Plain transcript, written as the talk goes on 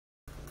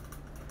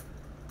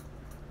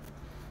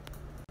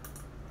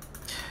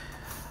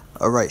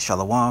Alright,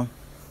 Shalom.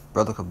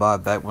 Brother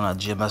Kabad back with a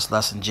GMS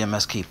lesson.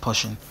 GMS keep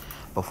pushing.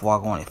 Before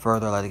I go any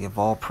further, I'd like to give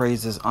all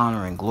praises,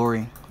 honor, and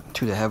glory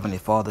to the Heavenly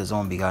Father, His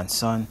own begotten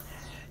Son,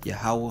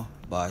 Yahawah,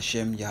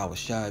 Bahasham,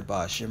 Yahawashi,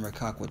 Bahasham,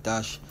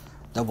 Rakakwadash.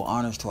 Double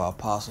honors to our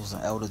apostles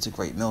and elders, a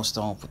great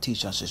millstone for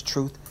teaching us His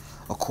truth,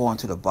 according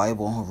to the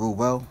Bible, and who rule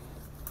well.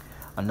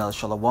 Another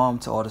Shalom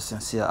to all the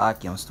sincere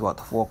Akims throughout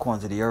the four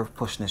corners of the earth,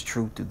 pushing His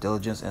truth through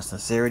diligence and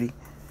sincerity.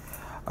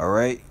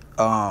 Alright,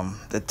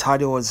 the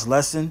title of this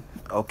lesson,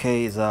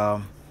 okay, is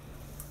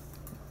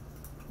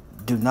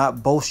do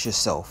not boast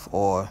yourself,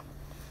 or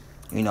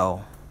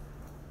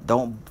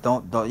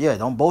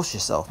don't boast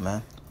yourself,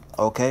 man.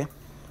 Okay.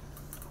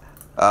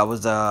 I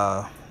was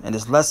and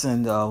this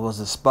lesson was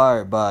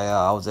inspired by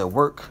I was at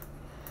work,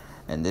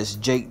 and this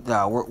Jake that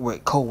I work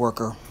with,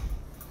 co-worker,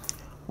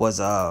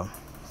 was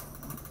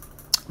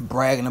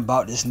bragging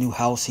about this new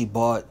house he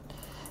bought.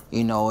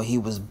 He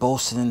was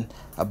boasting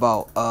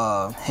about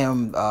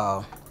him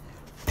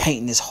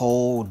painting this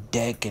whole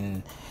deck,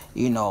 and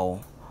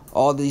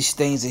all these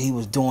things that he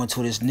was doing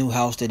to this new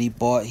house that he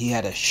bought. He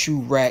had a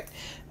shoe rack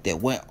that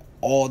went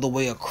all the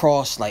way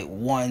across, like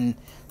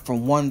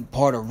from one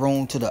part of the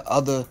room to the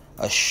other,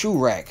 a shoe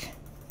rack.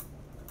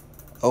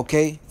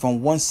 Okay,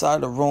 from one side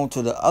of the room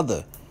to the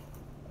other.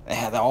 It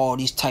had all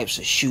these types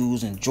of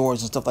shoes and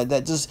Jordans and stuff like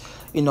that. Just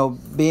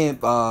being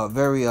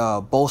very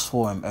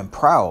boastful and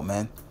proud,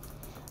 man.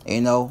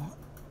 And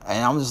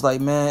I'm just like,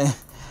 man,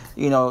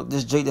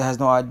 this Jake that has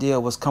no idea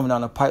what's coming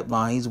down the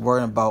pipeline. He's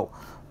worrying about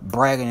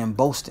bragging and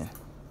boasting.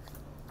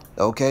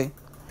 Okay,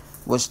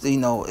 which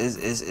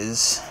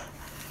is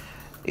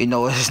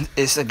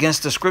it's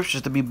against the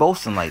scriptures to be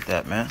boasting like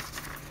that, man.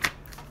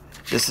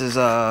 This is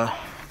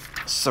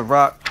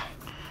Sirach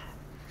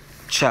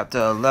chapter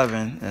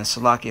 11, and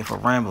Salakia for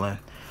rambling.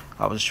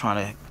 I was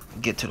trying to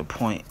get to the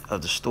point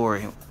of the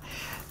story.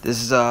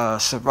 This is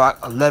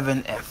Sirach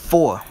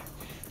 11:4.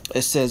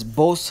 It says,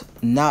 "Boast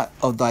not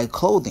of thy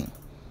clothing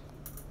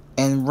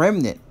and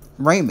raiment."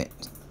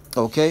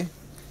 Okay.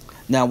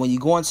 Now, when you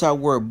go into our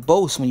word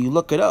boast, when you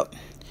look it up,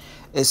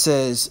 it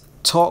says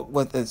talk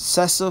with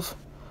excessive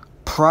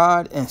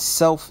pride and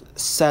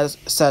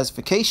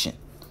self-satisfaction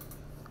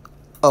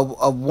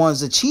of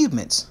one's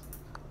achievements.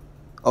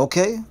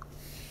 Okay.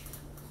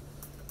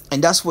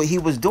 And that's what he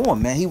was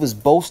doing, man. He was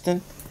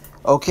boasting,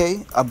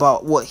 okay,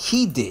 about what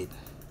he did.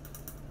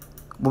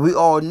 But we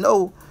all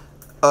know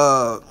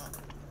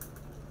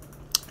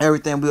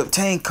everything we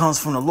obtain comes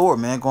from the Lord,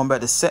 man. Going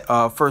back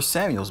to 1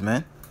 Samuel's,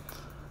 man.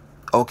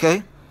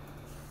 Okay.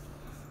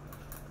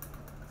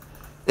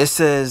 It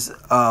says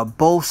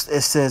boast.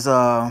 It says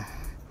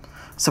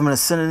some of the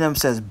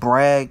synonyms says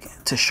brag,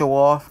 to show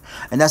off.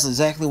 And that's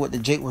exactly what the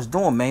Jake was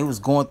doing, man. He was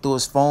going through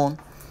his phone,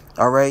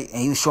 all right,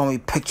 and he was showing me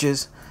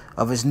pictures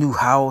of his new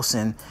house,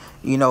 and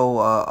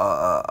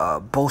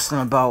boasting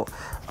about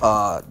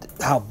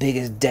how big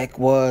his deck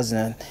was,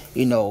 and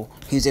he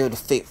was able to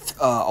fit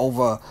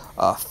over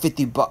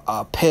 50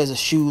 pairs of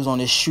shoes on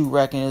his shoe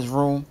rack in his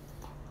room.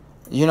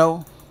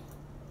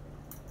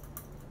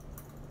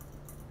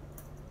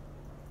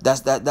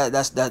 That's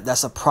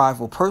a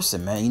prideful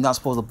person, man. You're not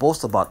supposed to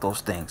boast about those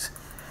things.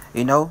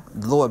 The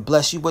Lord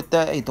bless you with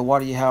that. Hey, the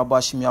water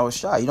Yahawashi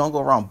Yahawashi. You don't go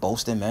around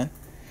boasting, man.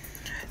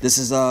 This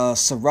is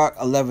Sirach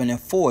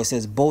 11:4. It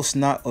says, "Boast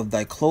not of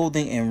thy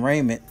clothing and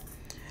raiment,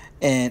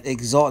 and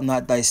exalt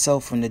not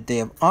thyself in the day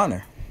of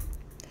honor.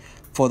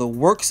 For the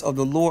works of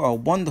the Lord are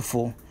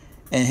wonderful,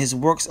 and His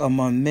works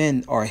among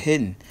men are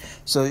hidden."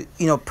 So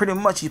pretty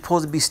much you're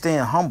supposed to be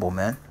staying humble,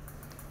 man.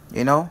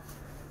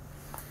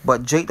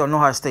 But Jake don't know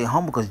how to stay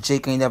humble, because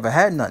Jake ain't never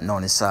had nothing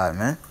on his side,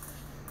 man.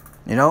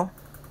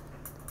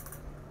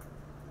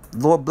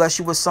 Lord bless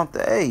you with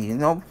something. Hey,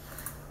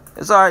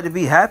 it's all right to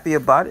be happy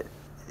about it.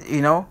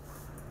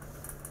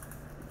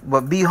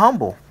 But be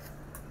humble.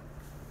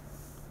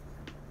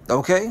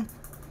 Okay?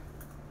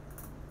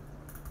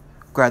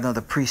 Grab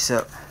another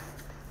precept.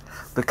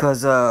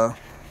 Because the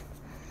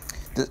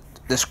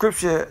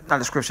scripture, not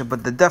the scripture,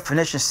 but the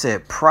definition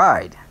said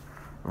pride.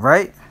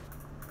 Right?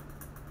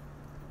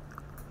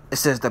 It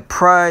says the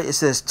pride, it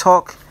says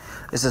talk,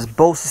 it says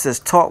boast, it says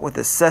talk with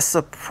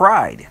excessive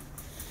pride.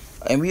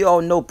 And we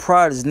all know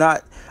pride is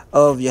not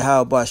of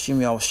Yahawashi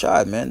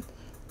Yahawashi, man.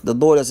 The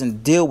Lord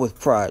doesn't deal with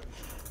pride.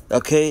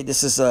 Okay,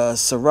 this is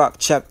Sirach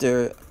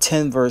chapter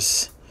 10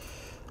 verse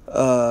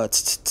I'm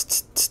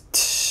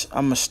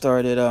gonna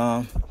start at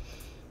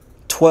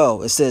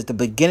 12. It says, "The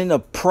beginning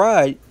of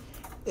pride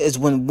is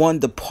when one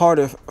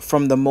departed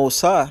from the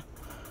Most High,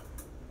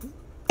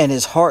 and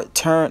his heart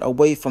turned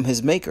away from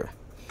his Maker."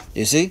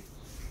 You see,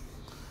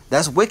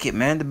 that's wicked,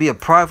 man. To be a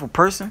prideful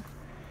person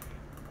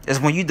is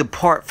when you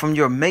depart from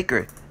your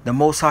Maker, the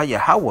Most High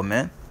Yahawah,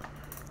 man.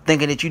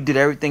 Thinking that you did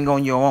everything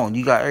on your own.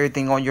 You got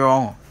everything on your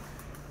own.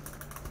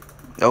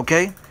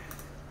 Okay?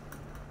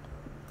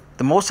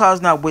 The Most High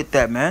is not with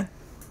that, man.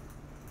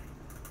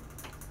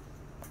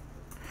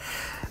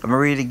 I'm going to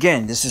read it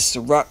again. This is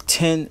Sirach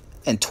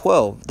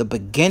 10:12. "The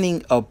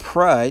beginning of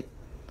pride,"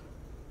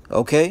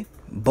 okay,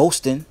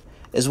 boasting,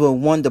 is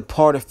when one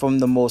departed from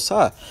the Most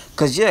High.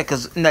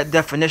 Because in that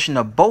definition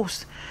of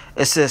boast,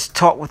 it says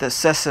talk with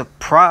excessive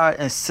pride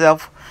and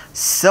self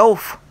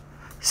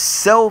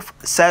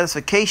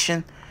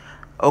satisfaction,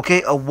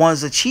 okay, of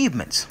one's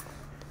achievements.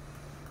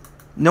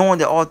 Knowing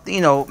that all,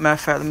 matter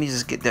of fact, let me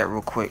just get that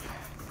real quick.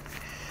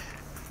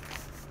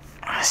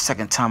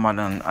 Second time I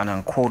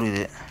done quoted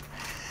it.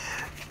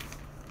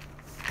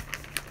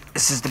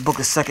 This is the book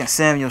of 2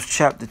 Samuel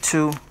chapter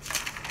 2.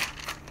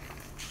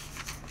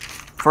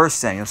 1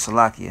 Samuel,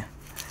 Salakia.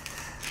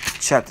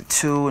 Chapter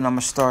 2, and I'm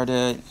going to start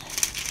at...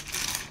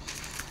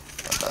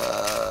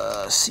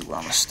 let's see where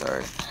I'm going to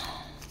start.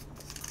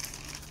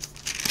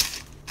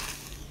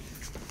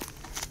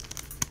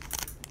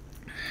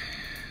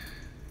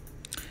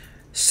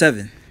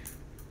 Seven.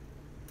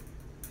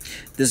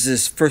 This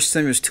is 1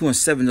 Samuel 2 and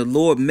 7. The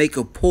Lord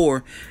maketh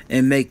poor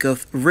and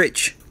maketh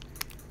rich.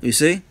 You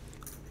see?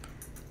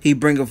 He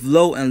bringeth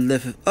low and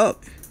lifteth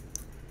up.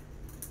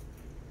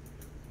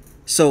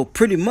 So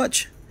pretty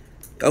much,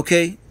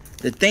 okay,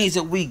 the things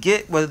that we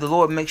get, whether the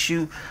Lord makes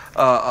you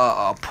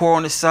poor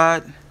on the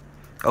side,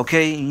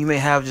 okay, you may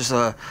have just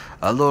a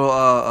little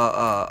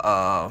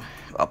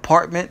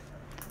apartment,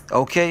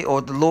 okay,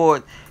 or the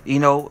Lord,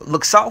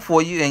 looks out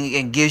for you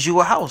and gives you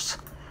a house.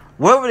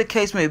 Whatever the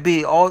case may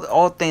be,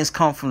 all things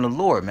come from the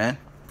Lord, man.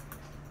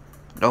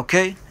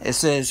 Okay, it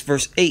says,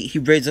 verse 8, he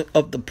raised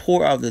up the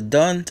poor out of the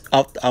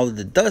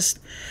dust,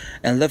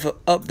 and lifted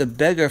up the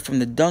beggar from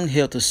the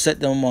dunghill, to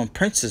set them among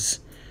princes,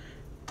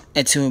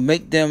 and to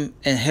make them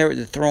inherit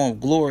the throne of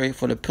glory.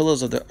 For the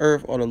pillars of the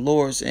earth are the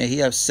Lord's, and he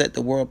hath set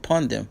the world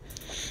upon them.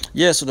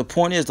 Yeah, so the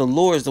point is, the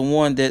Lord is the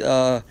one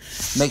that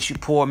makes you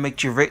poor,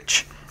 makes you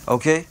rich.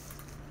 Okay.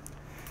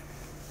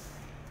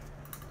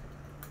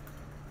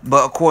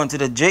 But according to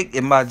the Jake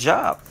in my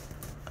job,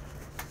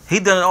 he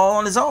done it all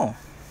on his own.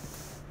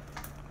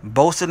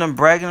 Boasting and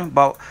bragging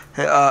about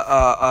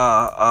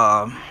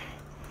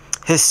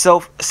his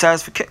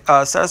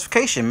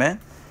self-satisfaction,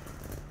 man.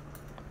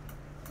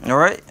 All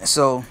right,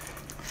 so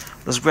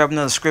let's grab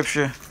another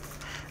scripture.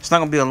 It's not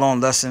going to be a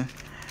long lesson,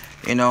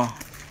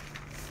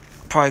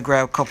 Probably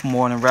grab a couple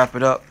more and wrap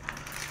it up.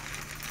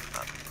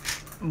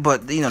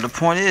 But, the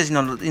point is,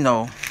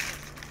 you're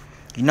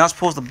not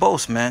supposed to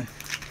boast, man.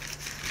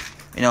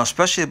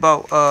 Especially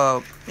about,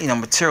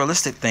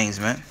 materialistic things,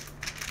 man.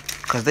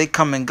 Because they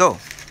come and go.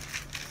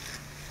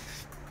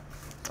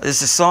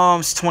 This is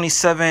Psalms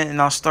 27,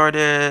 and I'll start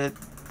at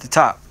the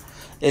top.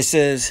 It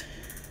says,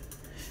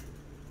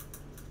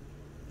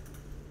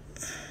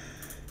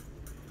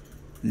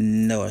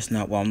 no, it's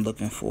not what I'm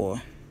looking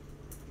for.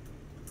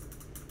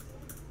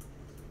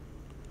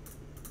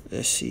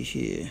 Let's see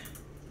here.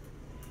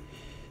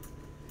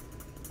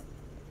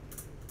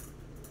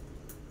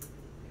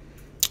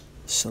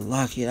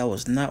 Salakia, that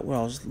was not what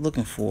I was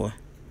looking for.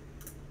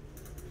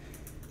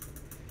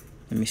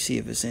 Let me see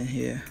if it's in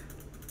here.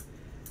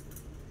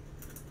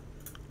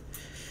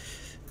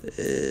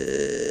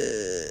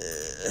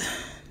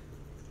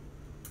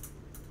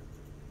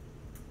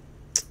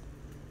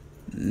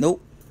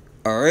 Nope.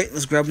 Alright,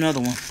 let's grab another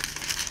one.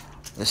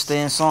 Let's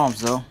stay in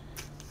Psalms, though.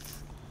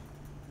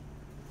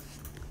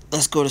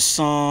 Let's go to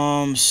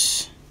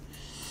Psalms.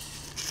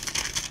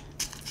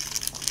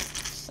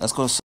 Let's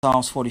go to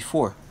Psalms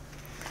 44.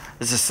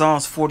 This is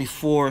Psalms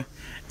 44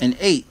 and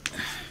 8.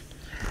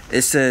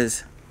 It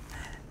says,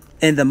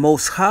 in the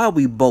Most High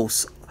we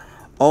boast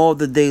all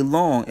the day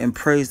long, and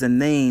praise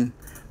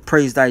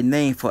thy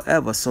name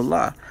forever.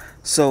 Salah.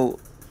 So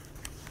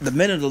the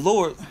men of the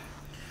Lord,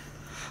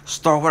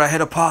 start with our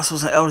head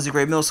apostles and elders, the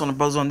great millstones, the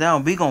brothers on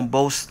down. We gonna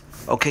boast,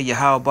 okay,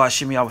 Yahawah,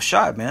 Bahasham,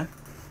 Yahawashi, man.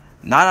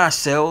 Not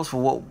ourselves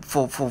for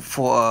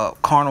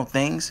carnal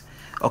things.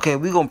 Okay,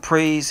 we gonna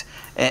praise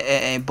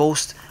and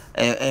boast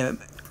and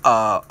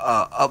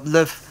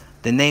uplift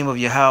the name of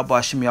Yahawah,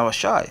 Bahasham,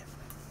 Yahawashi.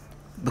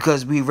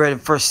 Because we read in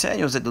 1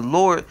 Samuel that the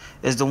Lord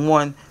is the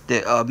one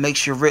that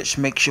makes you rich,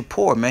 makes you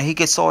poor, man. He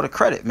gets all the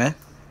credit, man.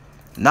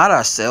 Not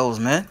ourselves,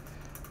 man.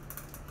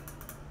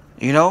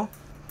 Here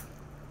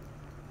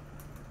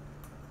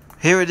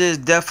it is,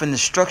 death and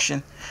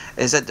destruction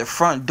is at the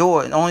front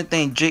door. And the only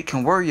thing Jake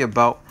can worry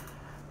about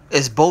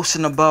is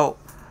boasting about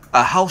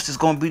a house that's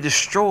going to be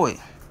destroyed.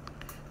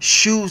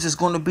 Shoes is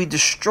going to be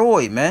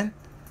destroyed, man.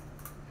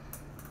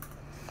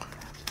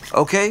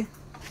 Okay?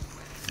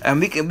 And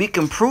we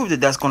can prove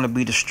that that's going to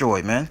be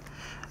destroyed, man.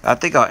 I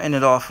think I'll end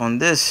it off on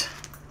this.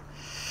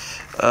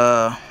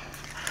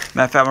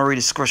 Matter of fact, I'm going to read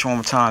the scripture one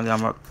more time, then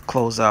I'm going to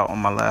close out on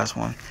my last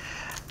one.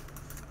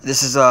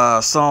 This is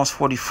Psalms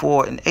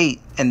 44 and 8.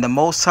 And the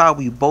Most High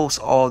we boast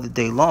all the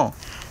day long.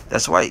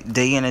 That's right,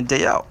 day in and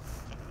day out.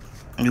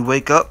 We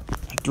wake up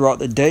throughout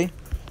the day,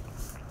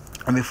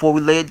 and before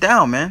we lay it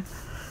down, man,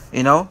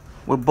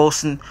 we're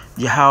boasting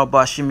Yahawah,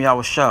 Bahasham,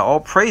 Yahawashi. All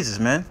praises,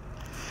 man.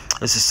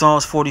 This is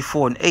Psalms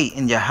 44 and 8.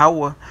 In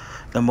Yahawah,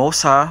 the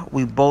Most High,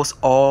 we boast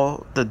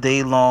all the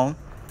day long,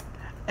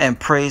 and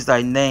praise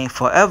thy name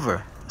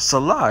forever.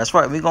 Salah. That's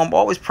right. We're going to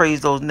always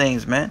praise those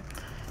names, man.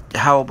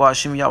 Yahawah,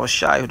 Bahasham,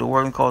 Yahawashi, who the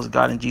word calls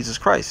God in Jesus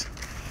Christ.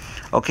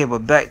 Okay,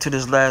 but back to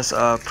this last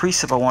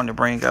precept I wanted to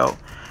bring out.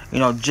 You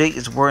know, Jake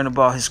is worrying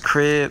about his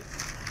crib.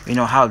 You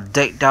know, how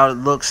decked out it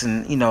looks,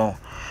 and you know,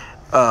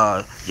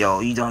 yo,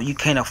 you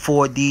can't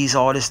afford these,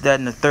 all this, that,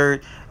 and the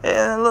third.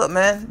 And look,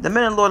 man, the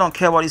men of the Lord don't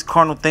care about these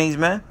carnal things,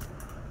 man.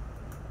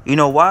 You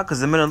know why?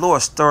 Because the men of the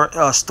Lord start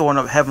storing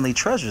up heavenly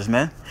treasures,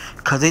 man.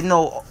 Because they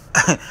know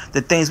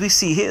the things we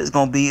see here is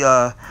going to be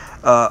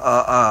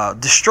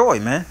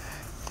destroyed, man.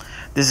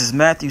 This is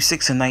Matthew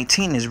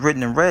 6:19. Is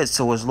written in red.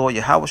 So is Lord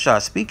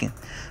Yahawashi speaking,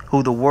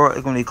 who the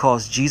world going to call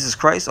Jesus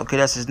Christ. Okay,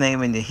 that's his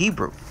name in the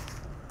Hebrew.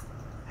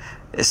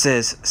 It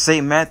says,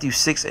 St. Matthew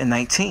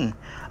 6:19.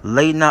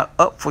 Lay not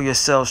up for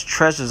yourselves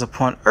treasures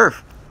upon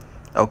earth.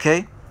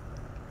 Okay.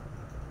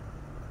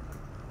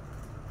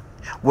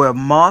 Where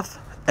moth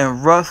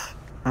and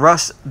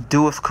rust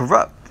doeth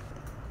corrupt,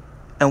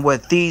 and where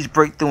thieves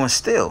break through and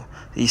steal.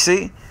 You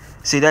see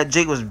that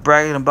Jake was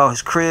bragging about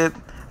his crib,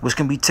 which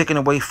can be taken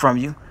away from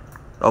you.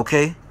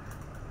 Okay,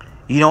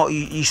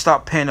 you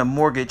stop paying a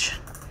mortgage,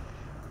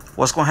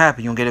 what's gonna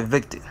happen? You'll get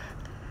evicted.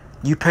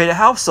 You pay the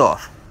house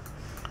off,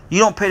 you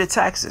don't pay the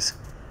taxes,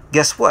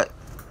 guess what?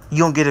 You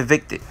don't get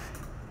evicted.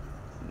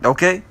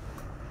 Okay,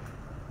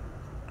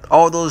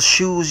 all those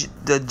shoes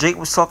that Jake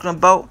was talking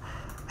about,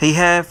 he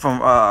had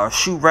from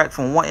shoe rack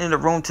from one end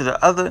of the room to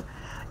the other.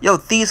 Yo,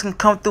 thieves can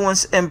come through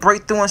and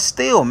break through and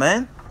steal,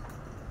 man.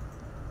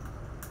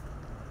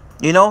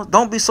 You know,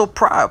 don't be so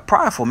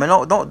prideful, man.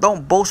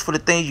 Don't boast for the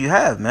things you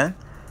have, man.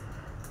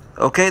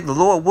 Okay, the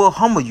Lord will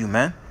humble you,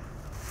 man.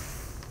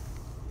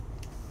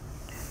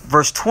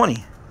 Verse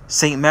 20,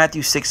 St.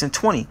 Matthew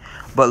 6:20.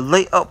 But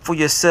lay up for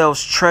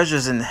yourselves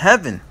treasures in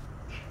heaven.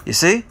 You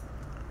see?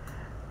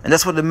 And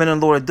that's what the men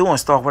of the Lord are doing.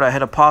 Start with our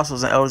head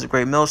apostles and elders of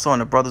great millstone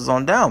and the brothers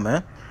on down,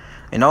 man.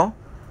 You know,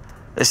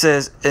 it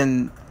says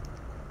in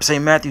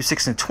St. Matthew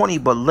 6:20,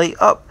 but lay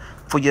up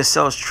for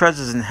yourselves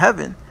treasures in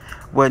heaven,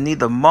 where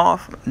neither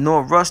moth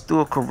nor rust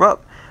do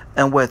corrupt,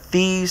 and where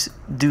thieves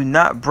do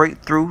not break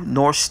through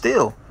nor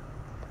steal.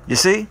 You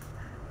see?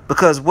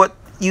 Because what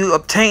you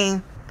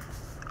obtain,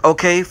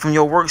 okay, from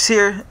your works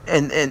here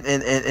and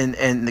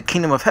the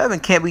kingdom of heaven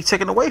can't be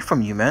taken away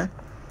from you, man.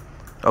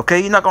 Okay,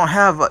 you're not going to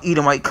have an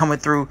Edomite coming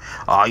through,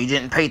 oh, you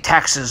didn't pay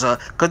taxes,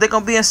 because they're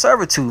going to be in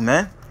servitude,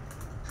 man.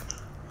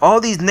 All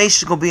these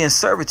nations are going to be in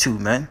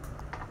servitude, man.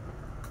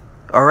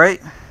 All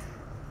right?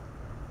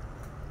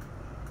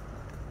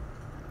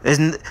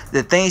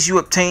 The things you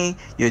obtain,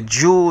 your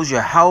jewels,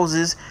 your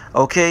houses,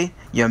 okay,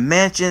 your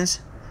mansions,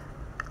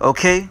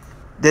 okay,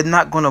 they're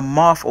not going to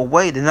moth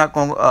away. They're not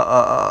going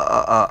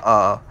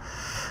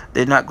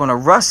to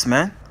rust,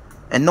 man.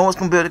 And no one's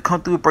going to be able to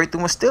come through, break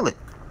through, and steal it.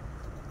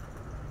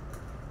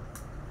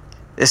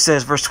 It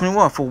says, verse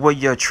 21, for where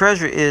your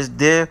treasure is,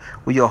 there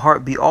will your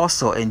heart be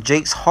also. And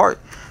Jake's heart,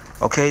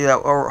 okay,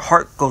 that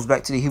heart goes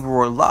back to the Hebrew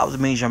word lav, it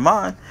means your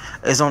mind,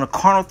 is on the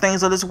carnal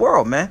things of this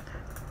world, man.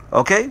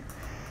 Okay?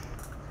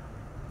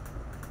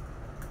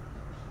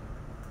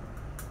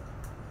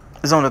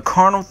 It's on the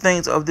carnal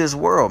things of this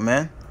world,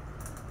 man.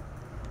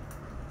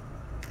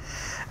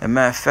 And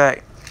matter of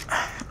fact,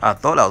 I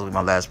thought that was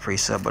my last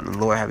precept, but the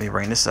Lord had me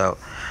bring this out.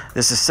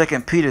 This is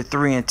 2 Peter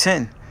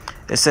 3:10.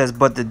 It says,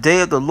 but the day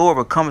of the Lord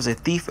will come as a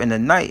thief in the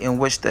night, in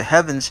which the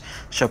heavens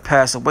shall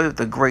pass away with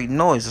a great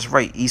noise. That's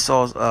right,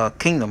 Esau's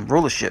kingdom,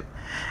 rulership.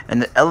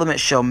 And the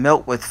elements shall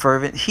melt with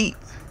fervent heat.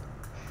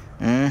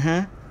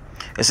 It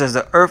says,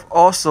 the earth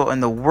also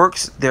and the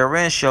works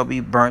therein shall be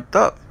burnt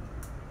up.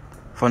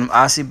 From them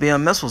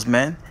ICBM missiles,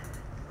 man,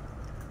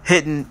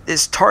 hitting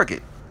its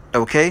target,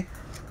 okay?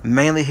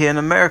 Mainly here in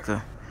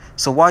America.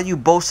 So why are you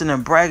boasting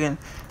and bragging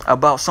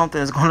about something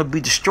that's going to be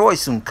destroyed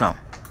soon come?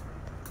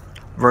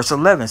 Verse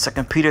 11,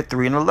 2 Peter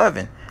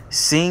 3:11.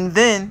 Seeing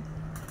then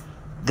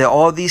that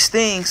all these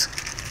things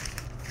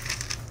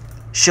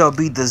shall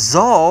be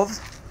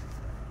dissolved.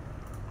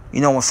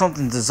 You know, when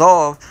something's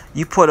dissolved,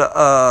 you put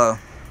an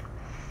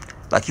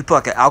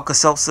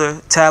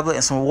Alka-Seltzer tablet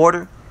in some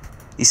water.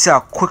 You see how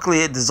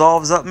quickly it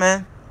dissolves up,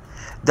 man?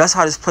 That's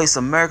how this place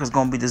America is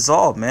going to be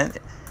dissolved, man.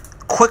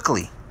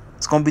 Quickly.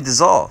 It's going to be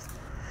dissolved.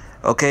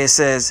 Okay, it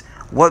says,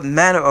 what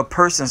manner of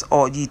persons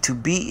ought ye to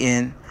be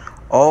in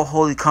all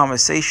holy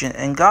conversation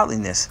and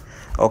godliness?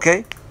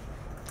 Okay?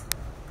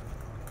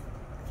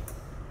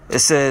 It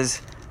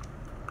says,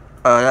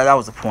 that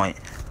was the point.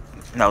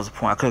 That was the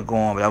point. I could go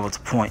on, but that was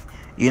the point.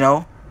 You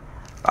know,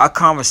 our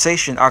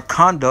conversation, our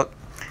conduct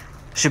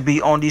should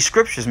be on these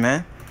scriptures,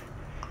 man.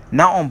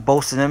 Not on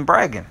boasting and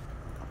bragging.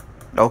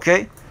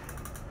 Okay?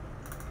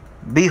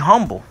 Be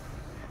humble.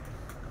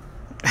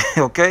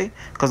 Okay?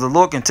 Because the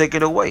Lord can take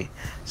it away.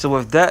 So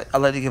with that, I'd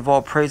like to give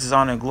all praises,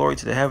 honor, and glory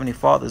to the Heavenly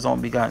Father, His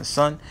only begotten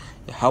Son,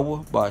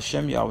 Yahawah,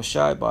 Bahasham,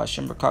 Yahawashi,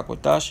 Bahasham,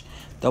 Bakakwadash.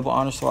 Double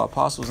honors to our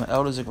apostles and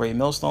elders of great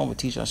millstone who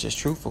teach us His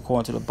truth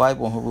according to the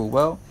Bible and who rule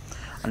well.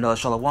 Another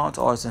shalom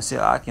to all sincere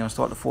Akim,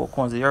 start the four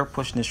corners of the earth,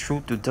 pushing His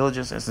truth through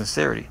diligence and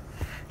sincerity.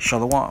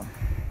 Shalom.